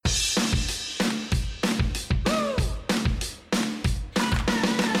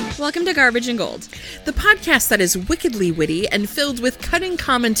Welcome to Garbage and Gold, the podcast that is wickedly witty and filled with cutting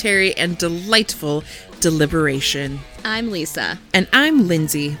commentary and delightful deliberation. I'm Lisa. And I'm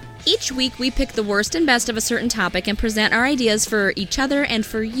Lindsay. Each week we pick the worst and best of a certain topic and present our ideas for each other and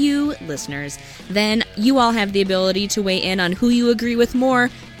for you listeners. Then you all have the ability to weigh in on who you agree with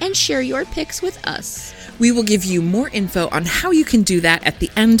more and share your picks with us. We will give you more info on how you can do that at the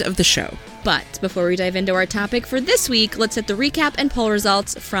end of the show. But before we dive into our topic for this week, let's hit the recap and poll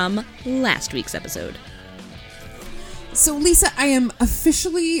results from last week's episode. So, Lisa, I am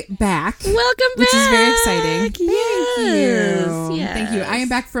officially back. Welcome back! Which is very exciting. Yes. Thank you. Yes. Thank you. I am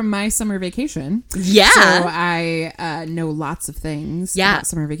back from my summer vacation. Yeah. So I know lots of things about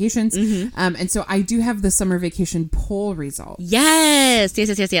summer vacations. Mm-hmm. And so I do have the summer vacation poll results. Yes.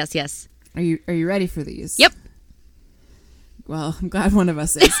 Are you ready for these? Yep. Well, I'm glad one of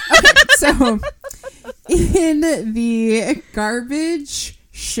us is. Okay, so in the garbage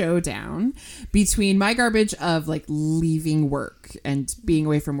showdown between my garbage of like leaving work and being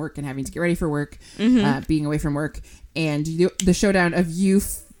away from work and having to get ready for work, being away from work, and the showdown of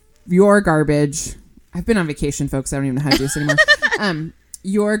your garbage. I've been on vacation, folks. I don't even know how to do this anymore.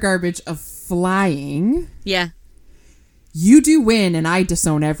 Your garbage of flying. Yeah. You do win, and I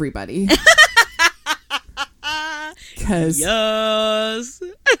disown everybody. Because yes.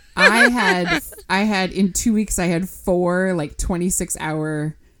 I had in 2 weeks, I had 4 like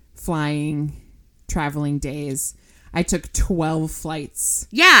 26-hour traveling days. I took 12 flights.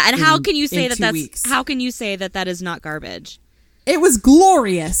 Yeah, and how can you say that 2 weeks. how can you say that is not garbage? It was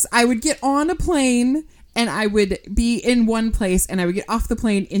glorious. I would get on a plane and I would be in one place and I would get off the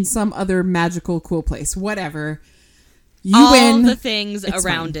plane in some other magical cool place. Whatever. You win. All the things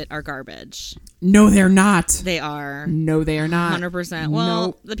around it are garbage. No, they're not. They are. No, they are not. 100%. Well,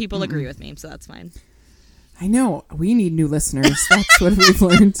 Nope. the people agree with me, so that's fine. I know. We need new listeners. That's what we've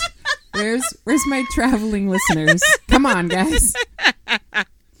learned. Where's my traveling listeners? Come on, guys.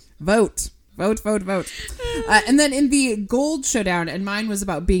 Vote. And then in the gold showdown, and mine was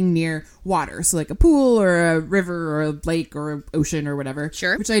about being near water. So like a pool or a river or a lake or an ocean or whatever.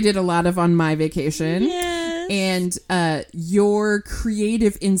 Sure. Which I did a lot of on my vacation. Yes. And your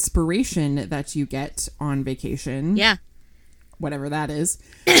creative inspiration that you get on vacation. Yeah. Whatever that is.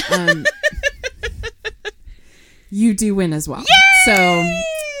 You do win as well. Yay!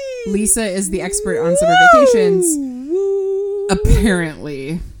 So Lisa is the expert on summer vacations. Woo.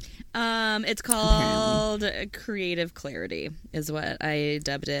 Apparently. It's called Creative Clarity is what I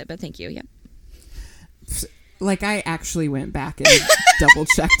dubbed it, but thank you. Yeah. Like I actually went back and double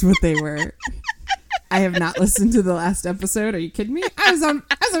checked what they were. I have not listened to the last episode. Are you kidding me? I was on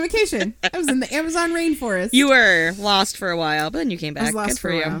vacation. I was in the Amazon rainforest. You were lost for a while, but then you came back. I was lost Good for for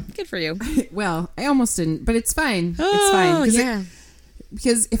a you. while. Good for you. Well, I almost didn't, but it's fine. Oh, it's fine. Yeah.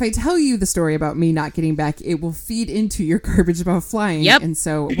 Because if I tell you the story about me not getting back, it will feed into your garbage about flying. Yep. And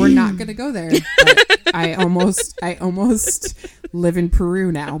so we're not going to go there. But I almost live in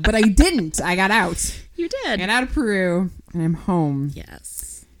Peru now, but I didn't. I got out. You I did. got out of Peru and I'm home.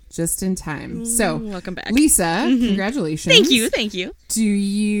 Yes. Just in time. So, welcome back. Lisa, congratulations. Thank you. Do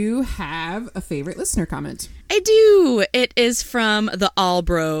you have a favorite listener comment? I do. It is from the All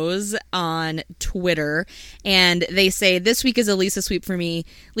Bros on Twitter, and they say, this week is a Lisa sweep for me.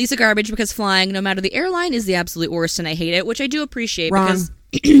 Lisa garbage because flying, no matter the airline, is the absolute worst, and I hate it, which I do appreciate. Wrong.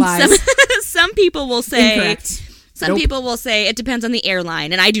 Because Lies. some people will say... Incorrect. Some Nope. people will say it depends on the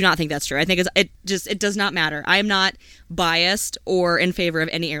airline, and I do not think that's true. I think it does not matter. I am not biased or in favor of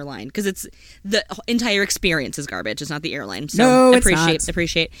any airline because it's the entire experience is garbage. It's not the airline. So No, it's not.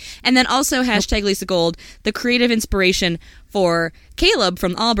 appreciate. And then also hashtag Lisa Gold. The creative inspiration for Caleb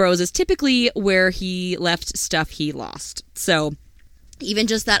from All Bros is typically where he left stuff he lost. So even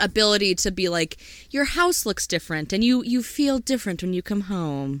just that ability to be like, your house looks different and you feel different when you come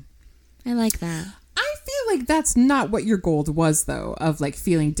home. I like that. I feel like that's not what your goal was, though, of like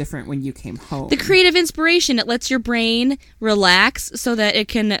feeling different when you came home. The creative inspiration, it lets your brain relax so that it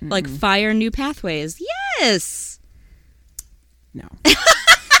can like fire new pathways. Yes. No.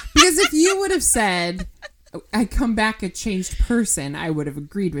 Because if you would have said, I come back a changed person, I would have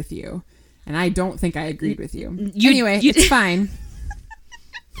agreed with you. And I don't think I agreed with you. Anyway, it's fine.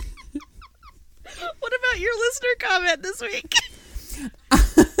 What about your listener comment this week?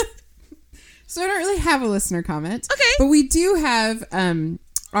 So I don't really have a listener comment. Okay. But we do have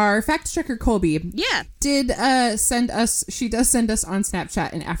our fact checker Colby. Yeah. She does send us on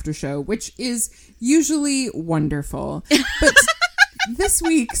Snapchat an after show, which is usually wonderful. But this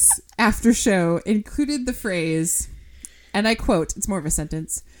week's after show included the phrase, And I quote, it's more of a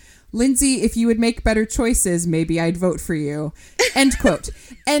sentence. Lindsay, if you would make better choices, maybe I'd vote for you. End quote.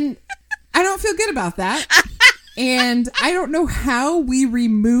 And I don't feel good about that. And I don't know how we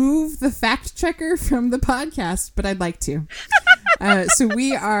remove the fact checker from the podcast, but I'd like to. So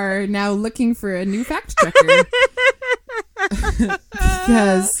we are now looking for a new fact checker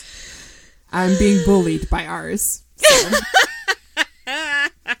because I'm being bullied by ours. So.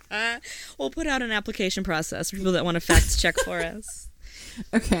 We'll put out an application process for people that want to fact check for us.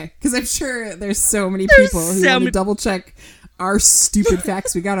 Okay, because I'm sure there's so many people who want to double check our stupid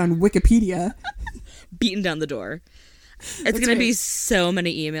facts we got on Wikipedia. Beaten down the door. It's going to be so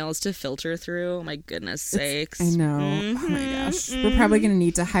many emails to filter through. Oh my goodness sakes. I know. Oh my gosh. We're probably going to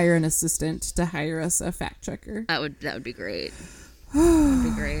need to hire an assistant to hire us a fact checker. That would be great. That would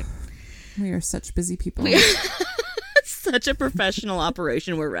be great. We are such busy people. Such a professional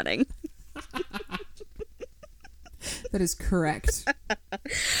operation we're running. That is correct.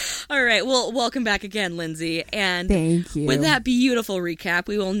 All right. Well, welcome back again, Lindsay. And thank you. With that beautiful recap,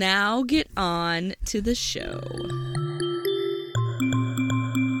 we will now get on to the show.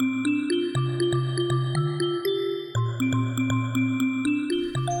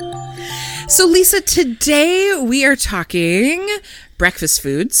 So, Lisa, today we are talking breakfast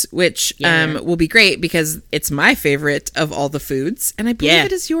foods, which will be great because it's my favorite of all the foods, and I believe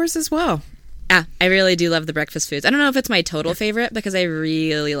it is yours as well. Yeah, I really do love the breakfast foods. I don't know if it's my total favorite because I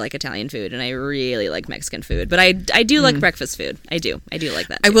really like Italian food and I really like Mexican food, but I do like breakfast food. I do like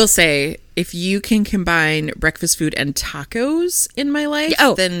that too. I will say, if you can combine breakfast food and tacos in my life,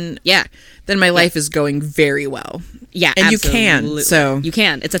 then my life is going very well. Yeah, and absolutely. you can. So you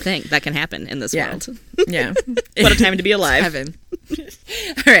can. It's a thing that can happen in this world. Yeah. What a time to be alive. Heaven.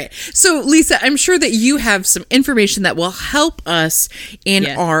 All right. So, Lisa, I'm sure that you have some information that will help us in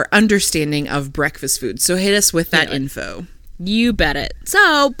our understanding of breakfast food. So hit us with that info. You bet it.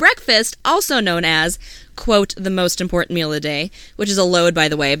 So, breakfast, also known as, quote, the most important meal of the day, which is a load, by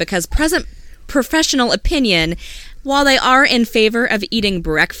the way, because present professional opinion, while they are in favor of eating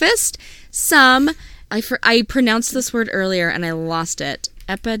breakfast, some, I pronounced this word earlier and I lost it,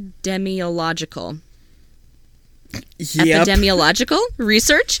 epidemiological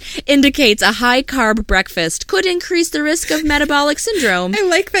research indicates a high-carb breakfast could increase the risk of metabolic syndrome. I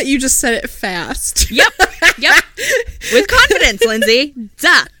like that you just said it fast. Yep. With confidence, Lindsay.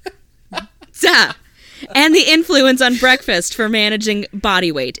 Duh. And the influence on breakfast for managing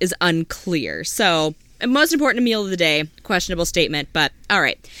body weight is unclear. So, most important meal of the day, questionable statement, but all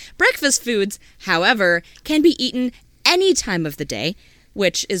right. Breakfast foods, however, can be eaten any time of the day,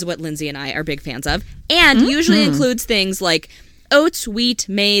 which is what Lindsay and I are big fans of, and usually includes things like oats, wheat,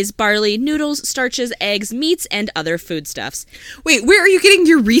 maize, barley, noodles, starches, eggs, meats, and other foodstuffs. Wait, where are you getting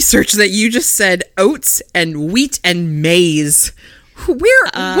your research that you just said oats and wheat and maize?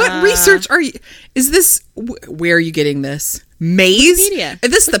 What research are you... Is this... Where are you getting this? Maize? Wikipedia.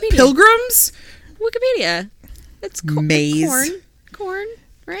 Is this the Pilgrims? Wikipedia. It's maize. Corn,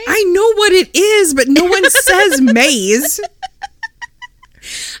 right? I know what it is, but no one says maize.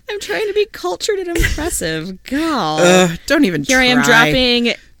 I'm trying to be cultured and impressive. God. Don't even try. Here I am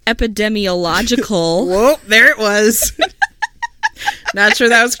dropping epidemiological. Whoa, there it was. Not sure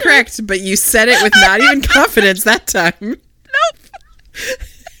that was correct, but you said it with not even confidence that time. Nope.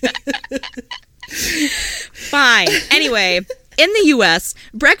 Fine. Anyway, in the U.S.,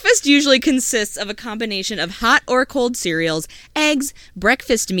 breakfast usually consists of a combination of hot or cold cereals, eggs,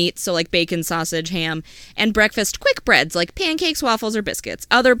 breakfast meats, so like bacon, sausage, ham, and breakfast quick breads like pancakes, waffles, or biscuits.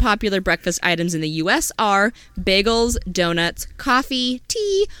 Other popular breakfast items in the U.S. are bagels, donuts, coffee,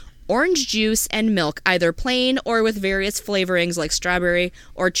 tea, orange juice, and milk, either plain or with various flavorings like strawberry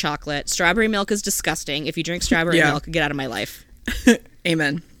or chocolate. Strawberry milk is disgusting. If you drink strawberry milk, get out of my life.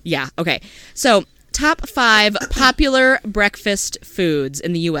 Amen. Yeah, okay. So, top 5 popular breakfast foods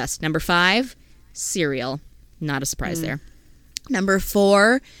in the U.S. Number 5, cereal. Not a surprise there. Number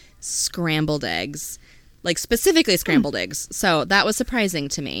 4, scrambled eggs. Like, specifically scrambled eggs. So, that was surprising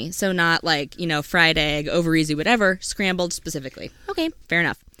to me. So, not like, fried egg, over easy, whatever. Scrambled specifically. Okay, fair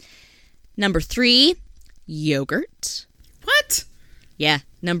enough. Number 3, yogurt. What? Yeah.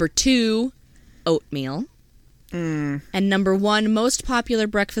 Number 2, oatmeal. And number 1 most popular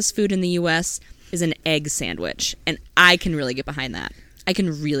breakfast food in the U.S. is an egg sandwich. And I can really get behind that. I can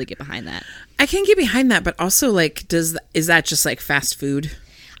get behind that, but also, like, is that just, like, fast food?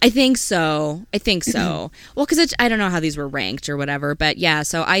 I think so. Well, because I don't know how these were ranked or whatever, but yeah,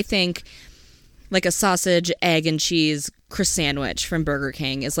 so I think, like, a sausage, egg, and cheese croissant from Burger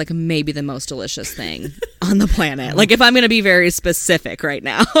King is like maybe the most delicious thing on the planet. Like if I'm going to be very specific right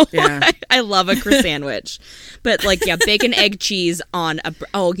now, Yeah. I love a croissant. But like, yeah, bacon, egg, cheese on a,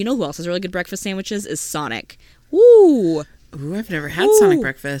 you know who else has really good breakfast sandwiches is Sonic. Ooh, I've never had Sonic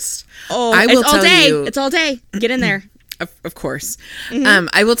breakfast. oh, I will it's all tell day. you, It's all day. Get in there. of course. Mm-hmm.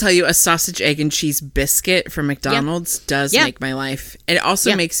 I will tell you, a sausage, egg, and cheese biscuit from McDonald's does Yeah. make my life. It also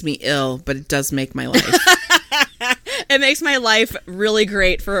Yeah. makes me ill, but it does make my life. It makes my life really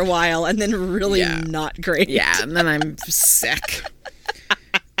great for a while and then really Yeah. not great. Yeah, and then I'm sick.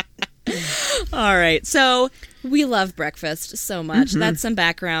 All right. So we love breakfast so much. Mm-hmm. That's some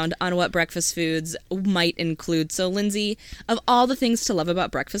background on what breakfast foods might include. So, Lindsay, of all the things to love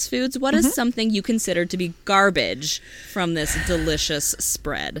about breakfast foods, what Mm-hmm. is something you consider to be garbage from this delicious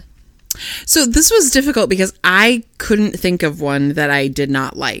spread? So this was difficult because I couldn't think of one that I did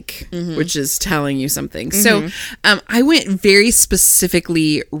not like, Mm-hmm. which is telling you something. So I went very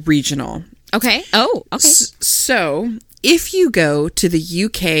specifically regional. Okay. Oh, okay. So if you go to the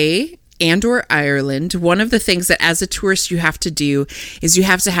UK and or Ireland, one of the things that as a tourist you have to do is you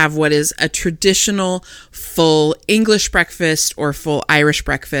have to have what is a traditional full English breakfast or full Irish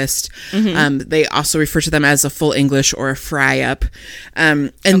breakfast. They also refer to them as a full English or a fry up.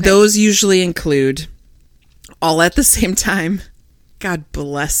 And those usually include, all at the same time, God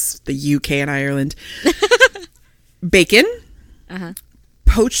bless the UK and Ireland, bacon,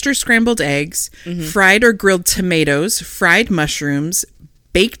 poached or scrambled eggs, fried or grilled tomatoes, fried mushrooms,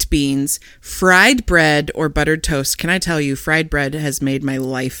 baked beans, fried bread, or buttered toast. Can I tell you, fried bread has made my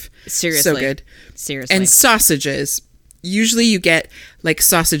life Seriously. so good. Seriously. And sausages. Usually you get like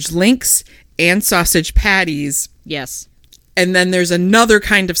sausage links and sausage patties. yes. And then there's another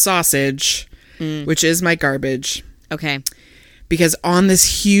kind of sausage, which is my garbage. Okay. Because on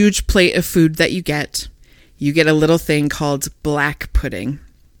this huge plate of food that you get a little thing called black pudding.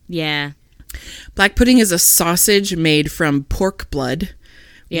 Yeah. Black pudding is a sausage made from pork blood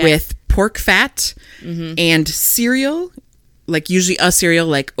Yeah. with pork fat and cereal, like usually a cereal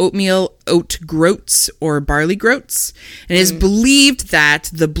like oatmeal, oat groats, or barley groats. And it is believed that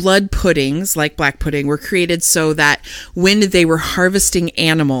the blood puddings, like black pudding, were created so that when they were harvesting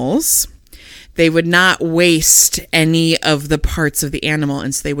animals, they would not waste any of the parts of the animal,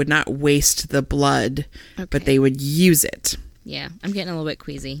 and so they would not waste the blood, but they would use it. Yeah. I'm getting a little bit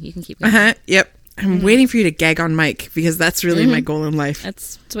queasy. You can keep going. Uh-huh. Yep. I'm waiting for you to gag on mic because that's really my goal in life.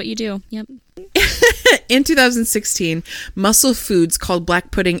 That's what you do. Yep. In 2016, Muscle Foods called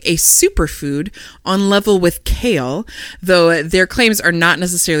black pudding a superfood on level with kale, though their claims are not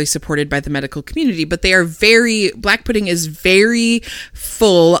necessarily supported by the medical community, but black pudding is very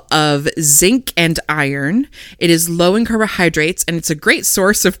full of zinc and iron. It is low in carbohydrates, and it's a great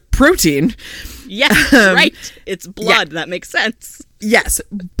source of protein. Yeah. Right. It's blood. That makes sense. Yes,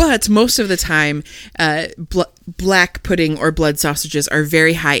 but most of the time, black pudding or blood sausages are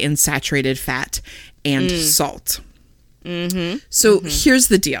very high in saturated fat and salt. So here's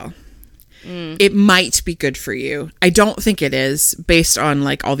the deal. It might be good for you. I don't think it is, based on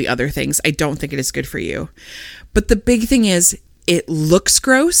like all the other things. I don't think it is good for you. But the big thing is, it looks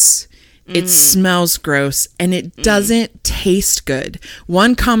gross. It smells gross, and it doesn't taste good.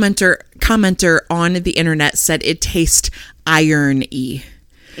 One commenter on the internet said it tastes iron-y.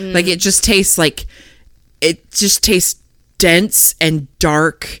 Like it just tastes dense and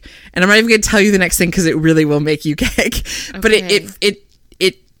dark. And I'm not even going to tell you the next thing because it really will make you gag. But it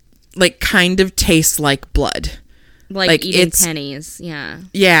like kind of tastes like blood. Like eating pennies. Yeah.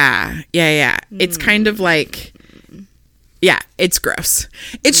 Yeah. It's kind of like, yeah, it's gross.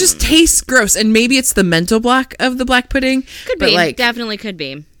 It just tastes gross. And maybe it's the mental block of the black pudding. Could but be. like, Definitely could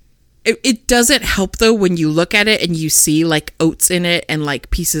be. it doesn't help though when you look at it and you see like oats in it and like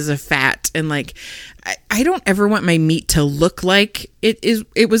pieces of fat and like I don't ever want my meat to look like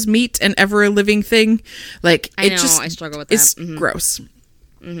it was meat and ever a living thing. Like I know, I struggle with that. It's gross.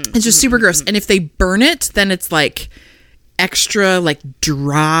 It's just super gross. And if they burn it, then it's like extra like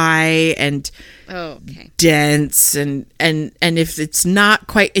dry and dense and if it's not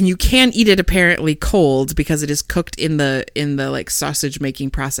quite, and you can eat it apparently cold because it is cooked in the like sausage making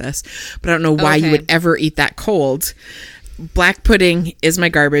process, but I don't know why you would ever eat that cold. Black pudding is my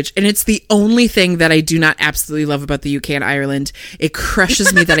garbage, and it's the only thing that I do not absolutely love about the UK and Ireland. It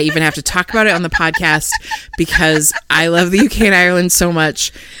crushes me that I even have to talk about it on the podcast because I love the UK and Ireland so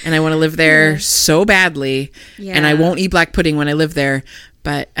much, and I want to live there so badly, and I won't eat black pudding when I live there,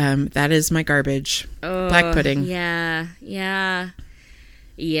 but that is my garbage. Black pudding. Yeah.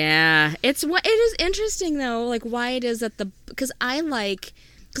 It is interesting though, like why it is that because I like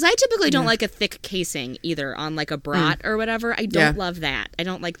Because I typically don't like a thick casing either on like a brat or whatever. I don't love that. I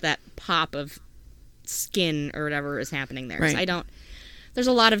don't like that pop of skin or whatever is happening there. Right. So I don't. There's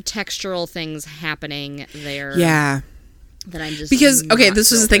a lot of textural things happening there. Yeah. That I'm just because okay, not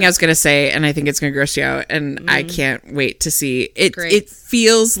this was the thing I was gonna say, and I think it's gonna gross you out, and I can't wait to see it. Great. It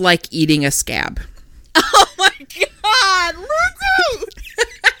feels like eating a scab. Oh my god, Lindsay!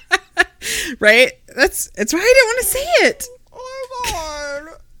 Right? That's why I didn't want to say it. Oh my god.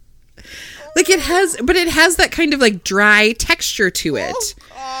 Like it has that kind of like dry texture to it.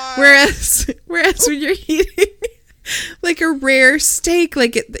 Oh, whereas when you're eating like a rare steak,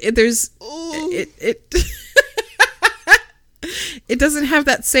 like it doesn't have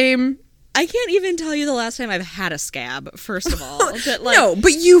that same. I can't even tell you the last time I've had a scab, first of all. But like, no,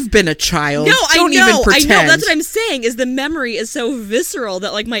 but you've been a child. No, Don't I know. even pretend. I know. That's what I'm saying. Is the memory is so visceral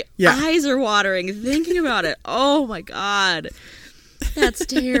that like my eyes are watering thinking about it. Oh my god, that's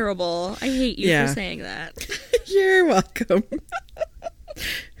terrible. I hate you for saying that. You're welcome.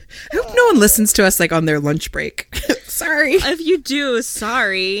 I hope no one listens to us like on their lunch break. Sorry. If you do,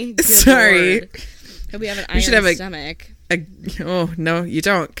 sorry. Good Sorry. Lord. Hope we have an iron stomach. Oh no, you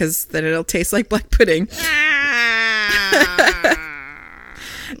don't, because then it'll taste like black pudding.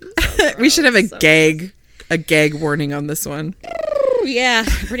 We should have a gag warning on this one. Yeah,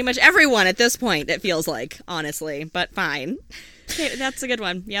 pretty much everyone at this point, it feels like, honestly, but fine. Okay, that's a good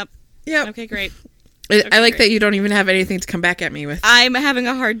one. Yep. Okay, great. I like that you don't even have anything to come back at me with. I'm having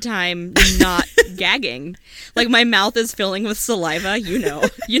a hard time not gagging. Like my mouth is filling with saliva. You know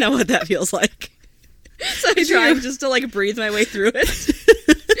what that feels like. So I'm trying just to like breathe my way through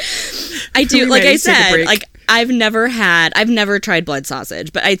it. I do. Like I said, like I've never tried blood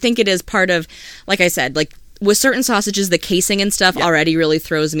sausage, but I think it is part of, like I said, like with certain sausages, the casing and stuff already really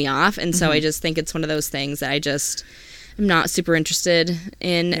throws me off. And so I just think it's one of those things that I'm not super interested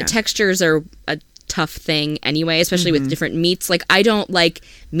in. Yeah. Textures are a tough thing anyway, especially with different meats. Like I don't like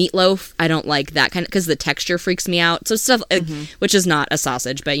meatloaf. I don't like that kind of, because the texture freaks me out. So stuff which is not a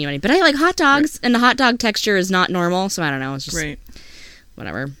sausage, but you know what I mean. But I like hot dogs, and the hot dog texture is not normal. So I don't know. It's just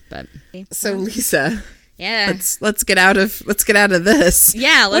whatever. But so Lisa, yeah, let's get out of this.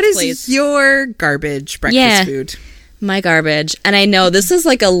 Yeah, what is your garbage breakfast food? My garbage, and I know this is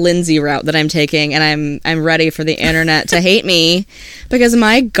like a Lindsay route that I'm taking, and I'm ready for the internet to hate me, because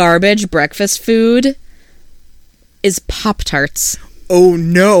my garbage breakfast food is Pop-Tarts. Oh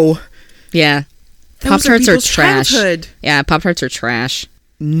no! Yeah, Pop-Tarts are trash. Childhood. Yeah, Pop-Tarts are trash.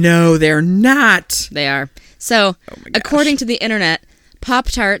 No, they're not. They are. So, according to the internet,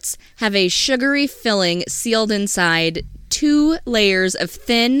 Pop-Tarts have a sugary filling sealed inside 2 layers of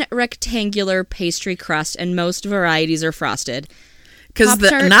thin rectangular pastry crust, and most varieties are frosted. Because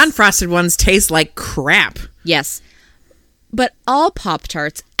the non-frosted ones taste like crap. Yes. But all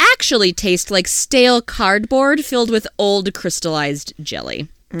Pop-Tarts actually taste like stale cardboard filled with old crystallized jelly.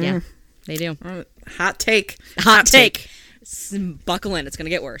 Yeah, they do. Hot take. Hot take. Buckle in, it's going to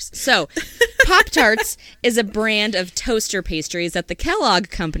get worse. So, Pop-Tarts is a brand of toaster pastries that the Kellogg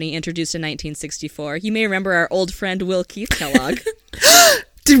Company introduced in 1964. You may remember our old friend Will Keith Kellogg.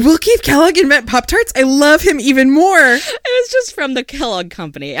 Did Will Keith Kellogg invent Pop-Tarts? I love him even more. It was just from the Kellogg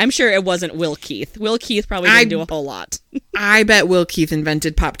Company. I'm sure it wasn't Will Keith. Will Keith probably didn't do a whole lot. I bet Will Keith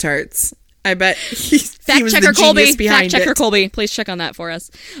invented Pop-Tarts. I bet he was Fact-checker the Colby. genius behind it. Fact-checker Colby. Please check on that for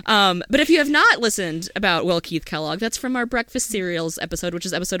us. But if you have not listened about Will Keith Kellogg, that's from our Breakfast Cereals episode, which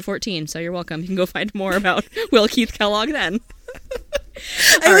is episode 14. So you're welcome. You can go find more about Will Keith Kellogg then.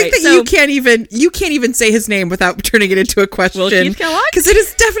 I like that you can't even say his name without turning it into a question. Will Keith Kellogg? Because it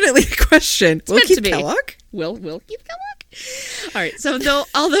is definitely a question. Will Keith Kellogg? Will Keith Kellogg? All right, so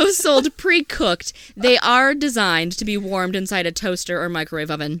although sold pre-cooked, they are designed to be warmed inside a toaster or microwave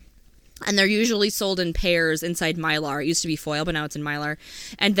oven. And they're usually sold in pairs inside Mylar. It used to be foil, but now it's in Mylar.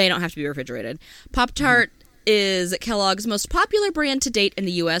 And they don't have to be refrigerated. Pop-Tart is Kellogg's most popular brand to date in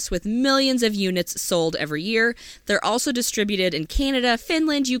the U.S., with millions of units sold every year. They're also distributed in Canada,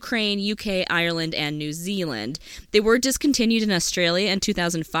 Finland, Ukraine, UK, Ireland, and New Zealand. They were discontinued in Australia in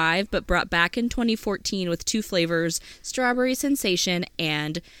 2005, but brought back in 2014 with 2 flavors, Strawberry Sensation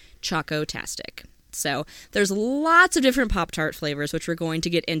and Choco-tastic. So there's lots of different Pop-Tart flavors, which we're going to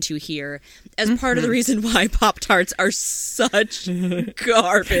get into here as part of the reason why Pop-Tarts are such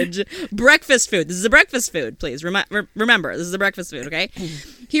garbage breakfast food. This is a breakfast food, please. Remember, this is a breakfast food, okay?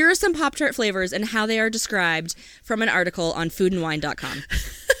 Here are some Pop-Tart flavors and how they are described from an article on foodandwine.com.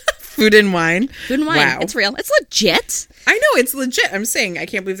 Food and Wine? Food and Wine. Wow. It's real. It's legit. I know, it's legit. I'm saying I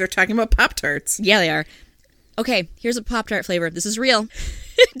can't believe they're talking about Pop-Tarts. Yeah, they are. Okay, here's a Pop-Tart flavor. This is real.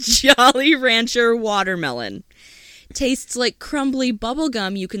 Jolly Rancher Watermelon. Tastes like crumbly bubble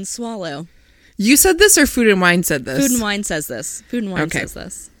gum you can swallow. You said this or Food and Wine said this? Food and Wine says this. Food and Wine says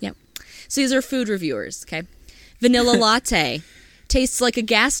this. Yep. So these are food reviewers, okay? Vanilla latte. Tastes like a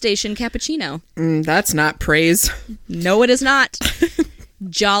gas station cappuccino. That's not praise. No, it is not.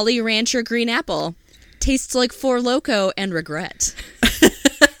 Jolly Rancher green apple. Tastes like Four Loko and regret.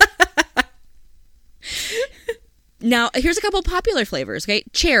 Now, here's a couple popular flavors, okay?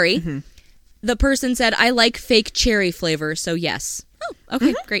 Cherry. Mm-hmm. The person said, I like fake cherry flavor, so yes. Oh,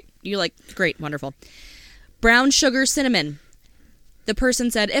 okay, great. You like, great, wonderful. Brown sugar cinnamon. The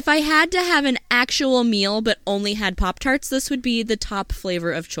person said, if I had to have an actual meal but only had Pop-Tarts, this would be the top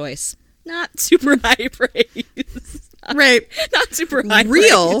flavor of choice. Not super high praise. Right. Not super high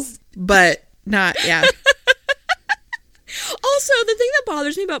Real, praise. But not, yeah. Also, the thing that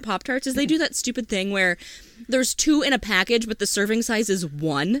bothers me about Pop-Tarts is they do that stupid thing where there's 2 in a package, but the serving size is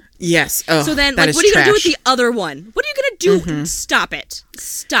 1. Yes. Oh, so then, what are you going to do with the other one? What are you going to do? Mm-hmm. Stop it.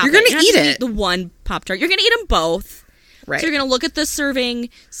 Stop You're going to eat it. The one Pop-Tart. You're going to eat them both. Right. So you're going to look at the serving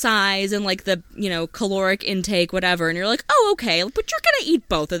size and like the, caloric intake, whatever, and you're like, oh, okay, but you're going to eat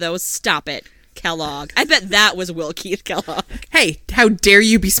both of those. Stop it, Kellogg. I bet that was Will Keith Kellogg. Hey, how dare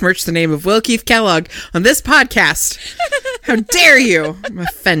you besmirch the name of Will Keith Kellogg on this podcast? How dare you? I'm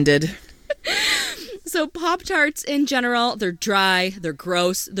offended. So Pop-Tarts in general, they're dry, they're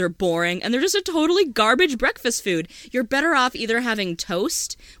gross, they're boring, and they're just a totally garbage breakfast food. You're better off either having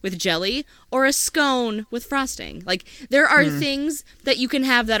toast with jelly or a scone with frosting. Like, there are things that you can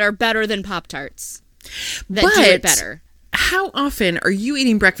have that are better than Pop-Tarts that do it better. How often are you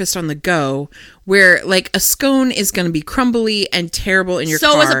eating breakfast on the go where, like, a scone is going to be crumbly and terrible in your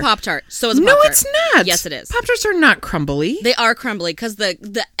car? So is a Pop-Tart. No, it's not. Yes, it is. Pop-Tarts are not crumbly. They are crumbly because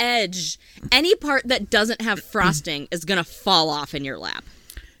the edge, any part that doesn't have frosting is going to fall off in your lap.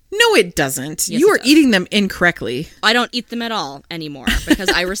 No, it doesn't. Yes, you are eating them incorrectly. I don't eat them at all anymore because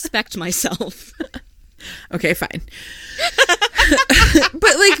I respect myself. Okay, fine.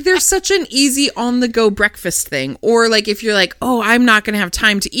 But, like, there's such an easy on-the-go breakfast thing. Or, like, if you're like, oh, I'm not going to have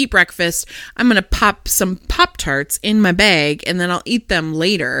time to eat breakfast, I'm going to pop some Pop-Tarts in my bag, and then I'll eat them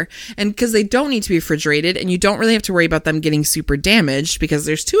later. And because they don't need to be refrigerated, and you don't really have to worry about them getting super damaged, because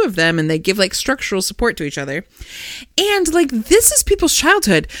there's 2 of them, and they give, like, structural support to each other. And, like, this is people's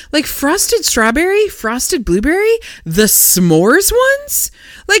childhood. Like, frosted strawberry, frosted blueberry, the s'mores ones?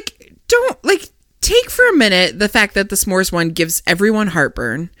 Like, don't, like... Take for a minute the fact that the s'mores one gives everyone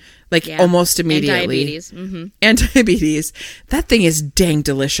heartburn, like almost immediately. And diabetes. Mm-hmm. And diabetes. That thing is dang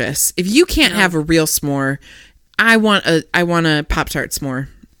delicious. If you can't have a real s'more, I want a Pop-Tart s'more.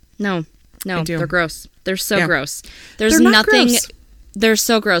 No, they're gross. They're so gross. They're not nothing. Gross. They're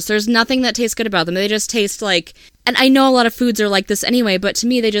so gross. There's nothing that tastes good about them. They just taste like, and I know a lot of foods are like this anyway, but to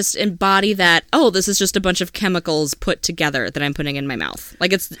me they just embody that, oh, this is just a bunch of chemicals put together that I'm putting in my mouth.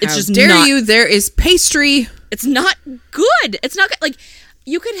 Like it's just dare not, you, there is pastry. It's not good. It's not good. Like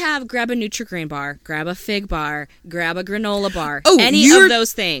you could grab a Nutri-Grain bar, grab a fig bar, grab a granola bar. Oh, any of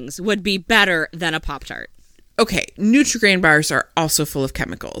those things would be better than a Pop-Tart. Okay, Nutri-Grain bars are also full of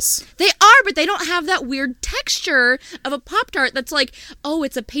chemicals. They are, but they don't have that weird texture of a Pop-Tart that's like, oh,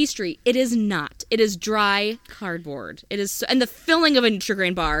 it's a pastry. It is not. It is dry cardboard. It is, and the filling of a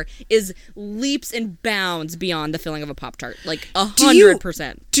Nutri-Grain bar is leaps and bounds beyond the filling of a Pop-Tart, like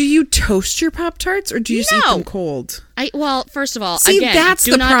 100%. Do you toast your Pop-Tarts or do you eat them cold? Well, first of all, see, again, that's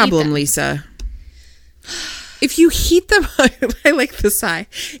the problem, Lisa. If you heat them up, I like the sigh.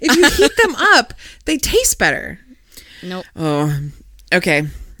 If you heat them up, they taste better. Nope. Oh, okay.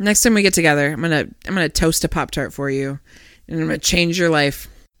 Next time we get together, I'm gonna toast a Pop-Tart for you, and I'm gonna change your life.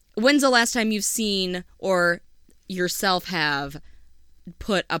 When's the last time you've seen or yourself have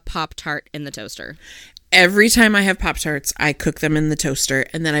put a Pop-Tart in the toaster? Every time I have Pop-Tarts, I cook them in the toaster,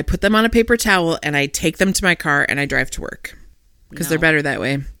 and then I put them on a paper towel, and I take them to my car, and I drive to work. Because they're better that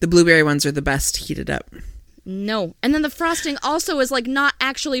way. The blueberry ones are the best heated up. No. And then the frosting also is like not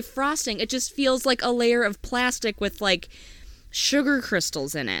actually frosting. It just feels like a layer of plastic with like sugar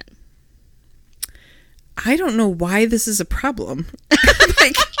crystals in it. I don't know why this is a problem.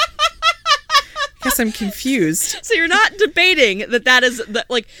 Like, I guess I'm confused. So you're not debating that is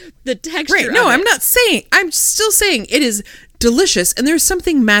the texture. Right. No, I'm not saying. I'm still saying it is delicious. And there's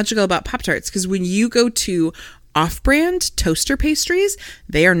something magical about Pop-Tarts because when you go to off-brand toaster pastries,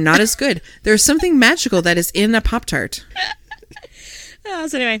 they are not as good. There's something magical that is in a Pop-Tart.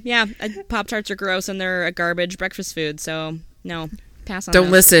 So anyway, yeah, Pop-Tarts are gross and they're a garbage breakfast food. So no, pass on. Don't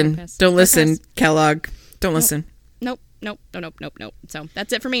listen. Don't listen, Kellogg. Don't listen. Nope. So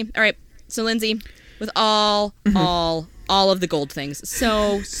that's it for me. All right. So Lindsay, with all of the gold things.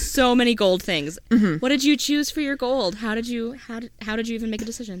 So many gold things. What did you choose for your gold? How did you even make a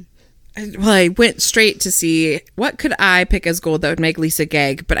decision? Well, I went straight to see what could I pick as gold that would make Lisa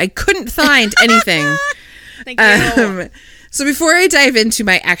gag, but I couldn't find anything. Thank you. So before I dive into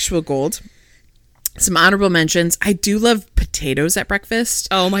my actual gold, some honorable mentions. I do love potatoes at breakfast.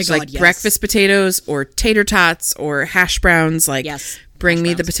 Oh my So God, like yes. breakfast potatoes or tater tots or hash browns. Like, Yes, bring hash me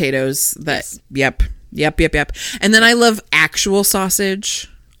the browns. potatoes. That Yes. Yep. And then I love actual sausage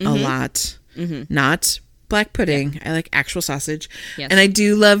a lot. Not black pudding. I like actual sausage. Yes. And I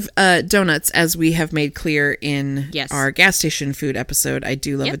do love donuts, as we have made clear in Yes. our gas station food episode. I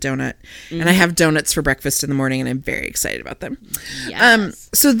do love Yep. a donut. And I have donuts for breakfast in the morning, and I'm very excited about them. Yes.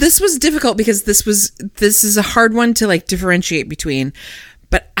 So this was difficult because this is a hard one to like differentiate between.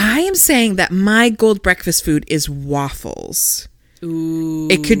 But I am saying that my gold breakfast food is waffles. Ooh.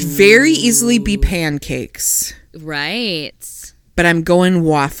 It could very easily be pancakes, Right. but I'm going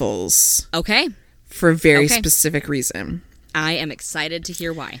waffles Okay. for a very Okay. specific reason. I am excited to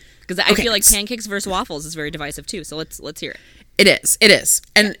hear why. Because I Okay. feel like pancakes versus waffles is very divisive too. So let's hear it. It is.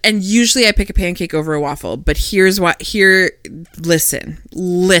 And usually I pick a pancake over a waffle, but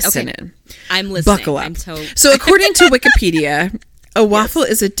listen Okay. in. I'm listening. Buckle up. I'm So according to Wikipedia, a waffle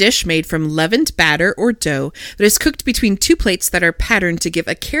is a dish made from leavened batter or dough that is cooked between two plates that are patterned to give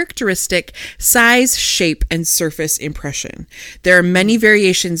a characteristic size, shape, and surface impression. There are many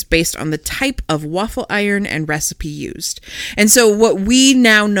variations based on the type of waffle iron and recipe used. And so what we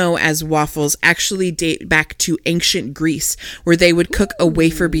now know as waffles actually date back to ancient Greece, where they would cook a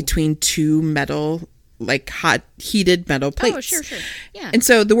wafer between two metal, like hot heated metal plates. Oh, sure. Yeah. And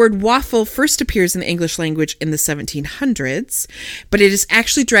so the word waffle first appears in the English language in the 1700s, but it is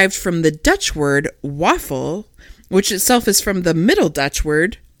actually derived from the Dutch word waffle, which itself is from the Middle Dutch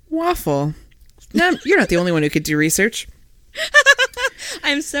word waffle. Now, you're not the only one who could do research.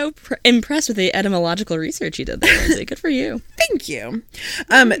 I'm so impressed with the etymological research you did there, Lindsay. Good for you. Thank you.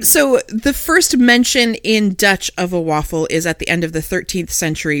 So the first mention in Dutch of a waffle is at the end of the 13th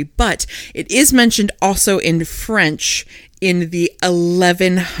century, but it is mentioned also in French in the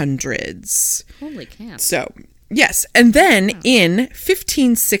 1100s. Holy cow. So, yes. And then in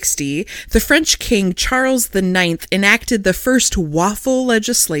 1560, the French king Charles IX enacted the first waffle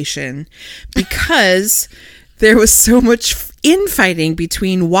legislation because there was so much infighting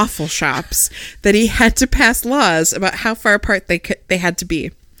between waffle shops that he had to pass laws about how far apart they had to be.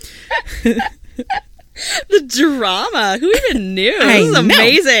 The drama. Who even knew? I This is know.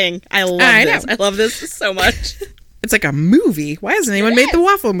 amazing. I love this. know. I love this so much. It's like a movie. Why hasn't anyone made the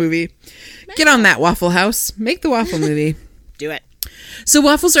waffle movie? Get on that, Waffle House. Make the waffle movie. Do it. So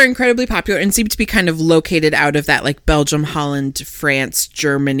waffles are incredibly popular and seem to be kind of located out of that like Belgium, Holland, France,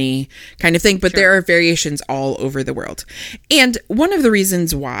 Germany kind of thing. But there are variations all over the world. And one of the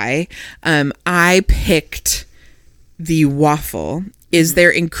reasons why I picked the waffle is they're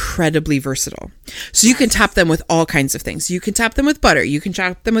incredibly versatile. So you can top them with all kinds of things. You can top them with butter. You can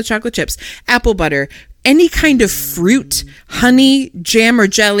top them with chocolate chips, apple butter, any kind of fruit, honey, jam or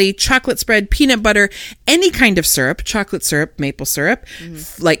jelly, chocolate spread, peanut butter, any kind of syrup, chocolate syrup, maple syrup,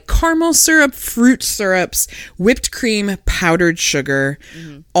 like caramel syrup, fruit syrups, whipped cream, powdered sugar,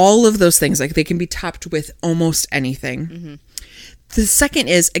 all of those things. Like they can be topped with almost anything. The second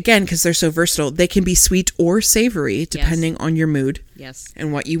is, again, because they're so versatile, they can be sweet or savory depending on your mood Yes.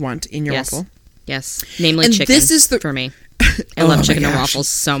 and what you want in your waffle. Yes. Namely And chicken this is the- for me. I Oh love my chicken and gosh. waffles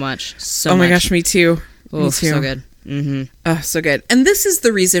so much. So Oh my much. gosh, me too. Me Oof, too. so good. Mm-hmm. Oh, so good. And this is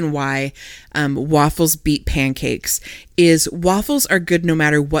the reason why waffles beat pancakes is waffles are good no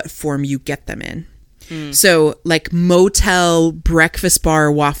matter what form you get them in. So like motel breakfast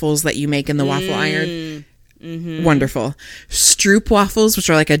bar waffles that you make in the waffle iron. Wonderful. Stroop waffles, which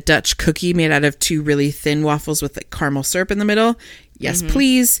are like a Dutch cookie made out of two really thin waffles with like caramel syrup in the middle. Yes,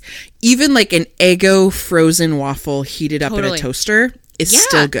 please. Even like an Eggo frozen waffle heated up in Totally. a toaster is Yeah.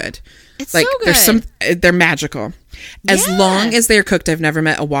 still good. It's Like so there's good. they're magical. As Yeah. long as they're cooked, I've never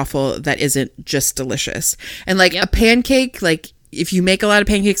met a waffle that isn't just delicious. And like a pancake, like if you make a lot of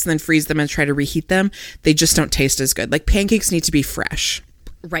pancakes and then freeze them and try to reheat them, they just don't taste as good. Like pancakes need to be fresh.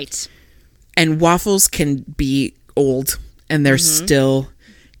 Right. And waffles can be old and they're still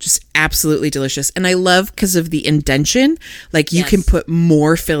just absolutely delicious. And I love because of the indention, like you can put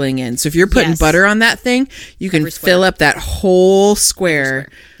more filling in. So if you're putting Yes. butter on that thing, you can Every square. fill up that whole square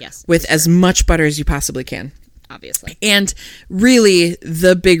Yes. with as much butter as you possibly can. obviously. And really,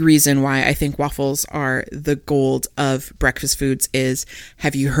 the big reason why I think waffles are the gold of breakfast foods is,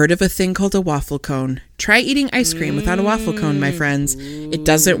 have you heard of a thing called a waffle cone? Try eating ice cream without a waffle cone, my friends. It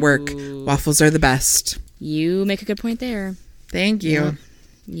doesn't work. Waffles are the best. You make a good point there. Thank you. Yeah,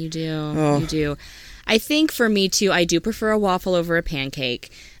 you do. Oh. You do. I think for me too, I do prefer a waffle over a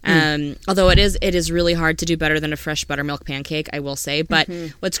pancake. Although it is really hard to do better than a fresh buttermilk pancake, I will say. But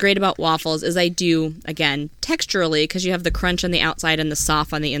what's great about waffles is I do, again, texturally, because you have the crunch on the outside and the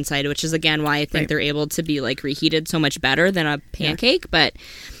soft on the inside, which is, again, why I think they're able to be like reheated so much better than a pancake. But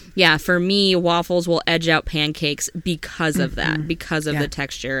yeah, for me, waffles will edge out pancakes because of that, because of the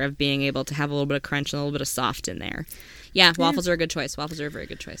texture of being able to have a little bit of crunch and a little bit of soft in there. Yeah, waffles are a good choice. Waffles are a very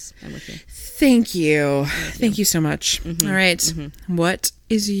good choice. I'm with you. Thank you. Thank you so much. All right. What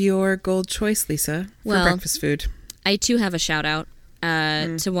is your gold choice, Lisa, for breakfast food? I, too, have a shout-out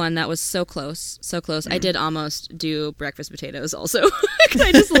to one that was so close. So close. I did almost do breakfast potatoes also. Because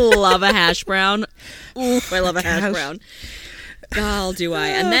I just love a hash brown. Oof, I love a hash brown. God, do I.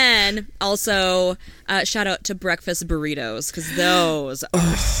 And then also shout out to breakfast burritos, because those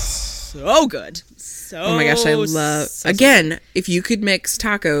are so good. Oh my gosh, I love... Again, if you could mix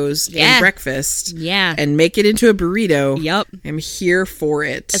tacos and breakfast and make it into a burrito, I'm here for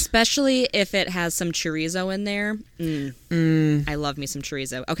it. Especially if it has some chorizo in there. I love me some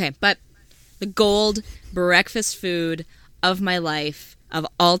chorizo. Okay, but the gold breakfast food of my life, of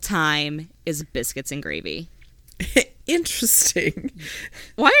all time, is biscuits and gravy. Interesting.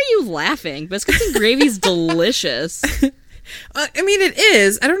 Why are you laughing? Biscuits and gravy is delicious. I mean, it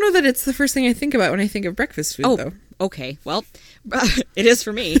is. I don't know that it's the first thing I think about when I think of breakfast food, though. Okay. Well, it is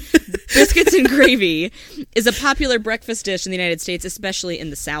for me. Biscuits and gravy is a popular breakfast dish in the United States, especially in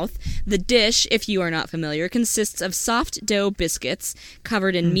the South. The dish, if you are not familiar, consists of soft dough biscuits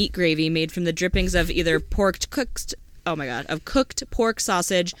covered in meat gravy made from the drippings of either cooked pork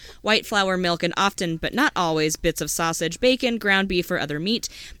sausage, white flour, milk, and often, but not always, bits of sausage, bacon, ground beef, or other meat.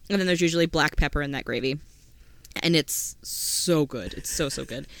 And then there's usually black pepper in that gravy. And it's so good. It's so, so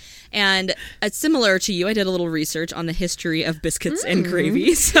good. And similar to you, I did a little research on the history of biscuits and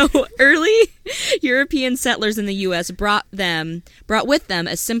gravy. So early European settlers in the U.S. brought with them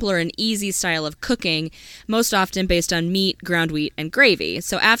a simpler and easy style of cooking, most often based on meat, ground wheat, and gravy.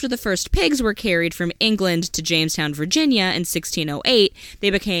 So after the first pigs were carried from England to Jamestown, Virginia in 1608, they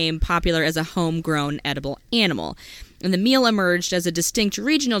became popular as a homegrown edible animal. And the meal emerged as a distinct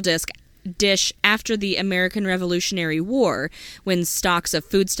regional dish after the American Revolutionary War, when stocks of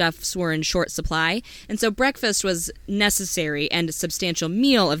foodstuffs were in short supply. And so breakfast was necessary and a substantial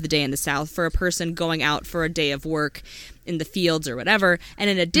meal of the day in the South for a person going out for a day of work in the fields or whatever. And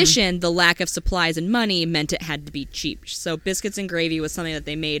in addition, the lack of supplies and money meant it had to be cheap. So biscuits and gravy was something that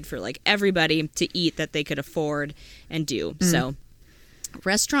they made for like everybody to eat that they could afford and do. So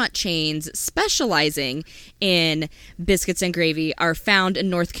restaurant chains specializing in biscuits and gravy are found in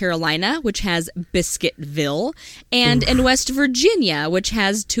North Carolina, which has Biscuitville, and in West Virginia, which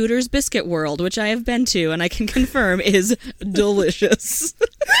has Tudor's Biscuit World, which I have been to and I can confirm is delicious.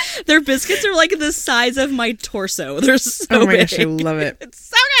 Their biscuits are like the size of my torso. They're so big. Oh my gosh, I love it. It's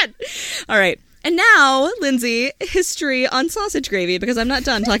so good. All right. And now, Lindsay, history on sausage gravy, because I'm not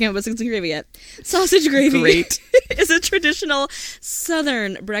done talking about biscuits and gravy yet. Sausage gravy is a traditional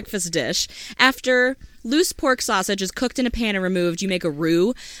Southern breakfast dish. After loose pork sausage is cooked in a pan and removed, you make a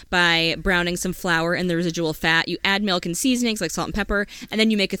roux by browning some flour in the residual fat. You add milk and seasonings like salt and pepper, and then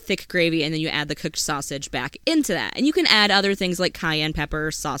you make a thick gravy, and then you add the cooked sausage back into that. And you can add other things like cayenne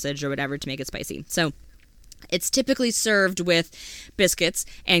pepper, sausage, or whatever to make it spicy. So it's typically served with biscuits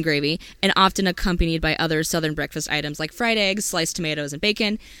and gravy, and often accompanied by other Southern breakfast items like fried eggs, sliced tomatoes, and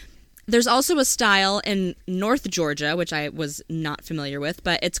bacon. There's also a style in North Georgia, which I was not familiar with,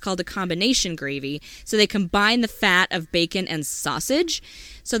 but it's called a combination gravy. So they combine the fat of bacon and sausage,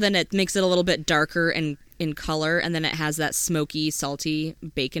 so then it makes it a little bit darker and in color, and then it has that smoky, salty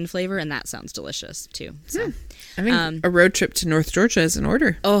bacon flavor, and that sounds delicious too. So, I think a road trip to North Georgia is in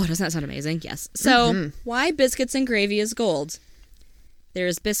order. Oh, doesn't that sound amazing? Yes. So, why biscuits and gravy is gold?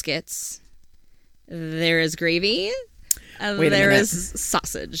 There's biscuits, there is gravy, there is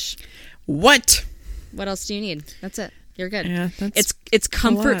sausage. What else do you need? That's it. You're good. Yeah, it's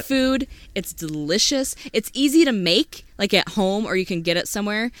comfort food. It's delicious. It's easy to make, like at home, or you can get it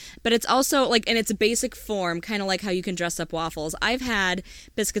somewhere. But it's also like, in its basic form, kind of like how you can dress up waffles. I've had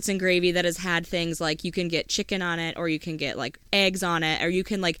biscuits and gravy that has had things like you can get chicken on it, or you can get like eggs on it, or you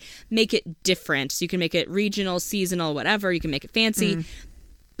can like make it different. So you can make it regional, seasonal, whatever. You can make it fancy.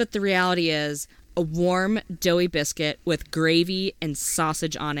 But the reality is, a warm, doughy biscuit with gravy and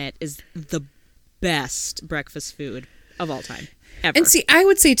sausage on it is the best breakfast food of all time, ever. And see, I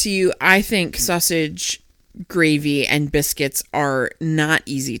would say to you, I think sausage gravy and biscuits are not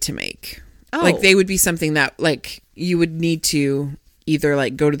easy to make. Oh. Like, they would be something that, like, you would need to either,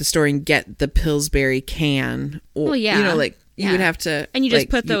 like, go to the store and get the Pillsbury can, or, Well, yeah. you know, like, Yeah. you would have to... And you just like,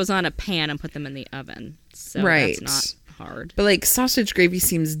 put those on a pan and put them in the oven. So Right. that's not hard. But, like, sausage gravy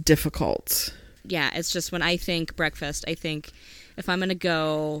seems difficult. Yeah, it's just when I think breakfast, I think if I'm going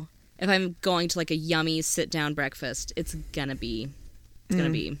to like a yummy sit-down breakfast, it's gonna be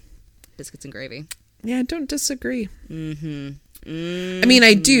biscuits and gravy. Yeah, I don't disagree. I mean,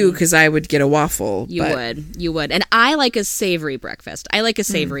 I do, because I would get a waffle. You would. And I like a savory breakfast. I like a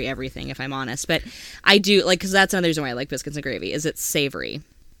savory everything, if I'm honest. But I do, like, because that's another reason why I like biscuits and gravy, is it's savory.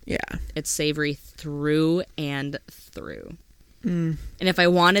 Yeah. It's savory through and through. And if I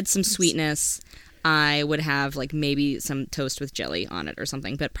wanted some sweetness, I would have, like, maybe some toast with jelly on it or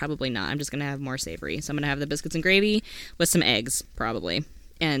something, but probably not. I'm just going to have more savory. So I'm going to have the biscuits and gravy with some eggs, probably,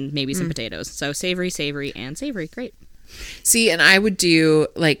 and maybe some potatoes. So savory, and savory. Great. See, and I would do,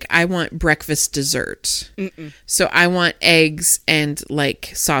 like, I want breakfast dessert. So I want eggs and,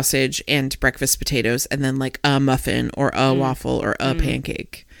 like, sausage and breakfast potatoes, and then, like, a muffin or a waffle or a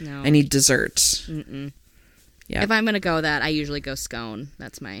pancake. No. I need dessert. Yeah. If I'm going to go that, I usually go scone.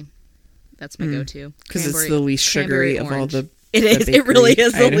 That's my go-to. Because it's Cranberry- the least sugary cranberry of all orange. the It the is. It really bakery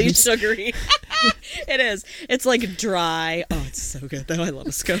is the least items. sugary. It is. It's like dry. Oh, it's so good though. I love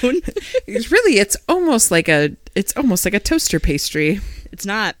a scone. It's almost like a toaster pastry. It's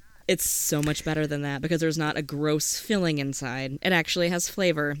not. It's so much better than that because there's not a gross filling inside. It actually has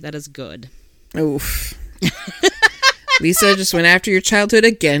flavor that is good. Oof. Lisa just went after your childhood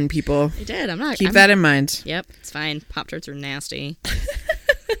again, people. I did. Keep that in mind. Yep, it's fine. Pop-Tarts are nasty.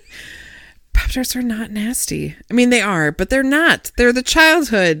 Pop-Tarts are not nasty. I mean, they are, but they're not. They're the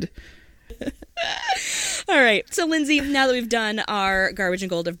childhood. All right. So, Lindsay, now that we've done our garbage and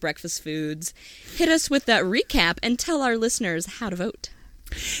gold of breakfast foods, hit us with that recap and tell our listeners how to vote.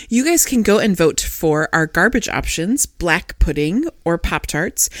 You guys can go and vote for our garbage options, black pudding or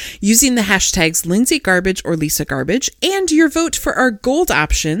Pop-Tarts, using the hashtags Lindsay Garbage or Lisa Garbage, and your vote for our gold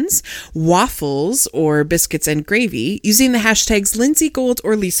options, waffles or biscuits and gravy, using the hashtags Lindsay Gold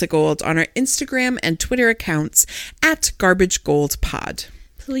or Lisa Gold on our Instagram and Twitter accounts at Garbage Gold Pod.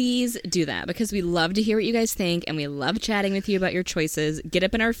 Please do that because we love to hear what you guys think and we love chatting with you about your choices. Get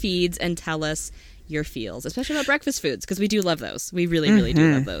up in our feeds and tell us your feels, especially about breakfast foods, because we do love those. We really, really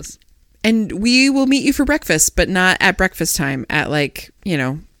do love those. And we will meet you for breakfast, but not at breakfast time at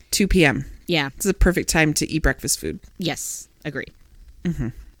 2 p.m. Yeah. It's the perfect time to eat breakfast food. Yes. Agree.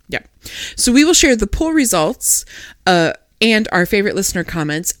 Yeah. So we will share the poll results and our favorite listener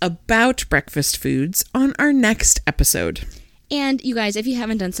comments about breakfast foods on our next episode. And you guys, if you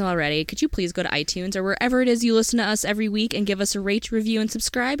haven't done so already, could you please go to iTunes or wherever it is you listen to us every week and give us a rate, review, and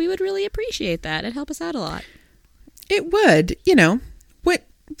subscribe? We would really appreciate that. It'd help us out a lot. It would.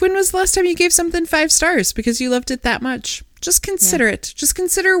 When was the last time you gave something 5 stars because you loved it that much? Just consider it. Just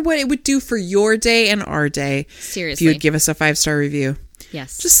consider what it would do for your day and our day. Seriously. If you would give us a 5-star review.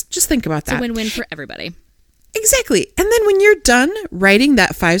 Yes. Just think about that. It's a win-win for everybody. Exactly. And then when you're done writing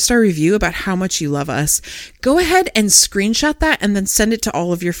that 5-star review about how much you love us, go ahead and screenshot that and then send it to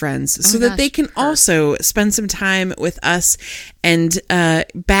all of your friends so that they can also spend some time with us and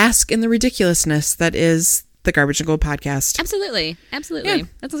bask in the ridiculousness that is the Garbage and Gold podcast. Absolutely. Absolutely. Yeah.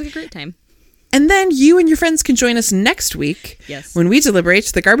 That sounds like a great time. And then you and your friends can join us next week when we deliberate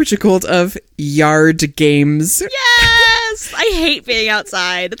the Garbage and Gold of yard games. Yes! I hate being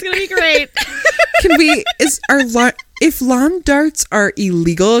outside. It's going to be great. If lawn darts are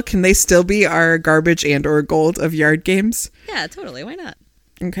illegal, can they still be our garbage and or gold of yard games? Yeah, totally. Why not?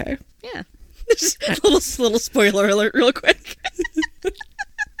 Okay. Yeah. Just a little spoiler alert real quick.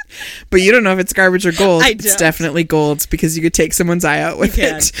 But you don't know if it's garbage or gold. I It's don't. definitely gold because you could take someone's eye out with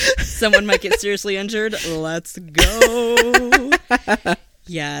it. Someone might get seriously injured. Let's go.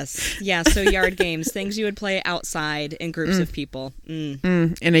 Yes. Yeah, so yard games. Things you would play outside in groups of people.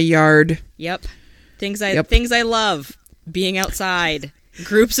 In a yard. Yep. Things I love. Being outside.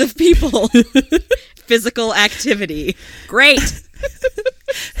 Groups of people. Physical activity. Great.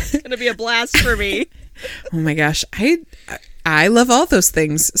 It's going to be a blast for me. Oh my gosh. I love all those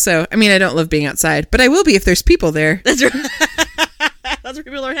things. So, I mean, I don't love being outside, but I will be if there's people there. That's right. That's where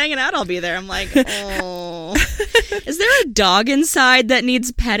people are hanging out. I'll be there. I'm like, oh. Is there a dog inside that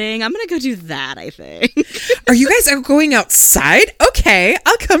needs petting? I'm going to go do that, I think. Are you guys going outside? Okay,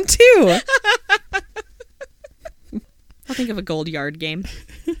 I'll come too. I'll think of a gold yard game.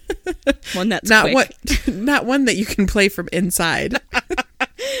 One that's not quick. not one that you can play from inside.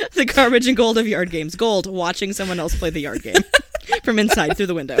 The garbage and gold of yard games. Gold, watching someone else play the yard game from inside through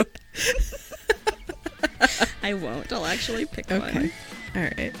the window. I won't. I'll actually pick one. All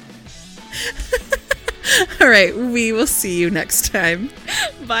right. All right. We will see you next time.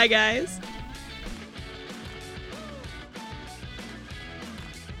 Bye, guys.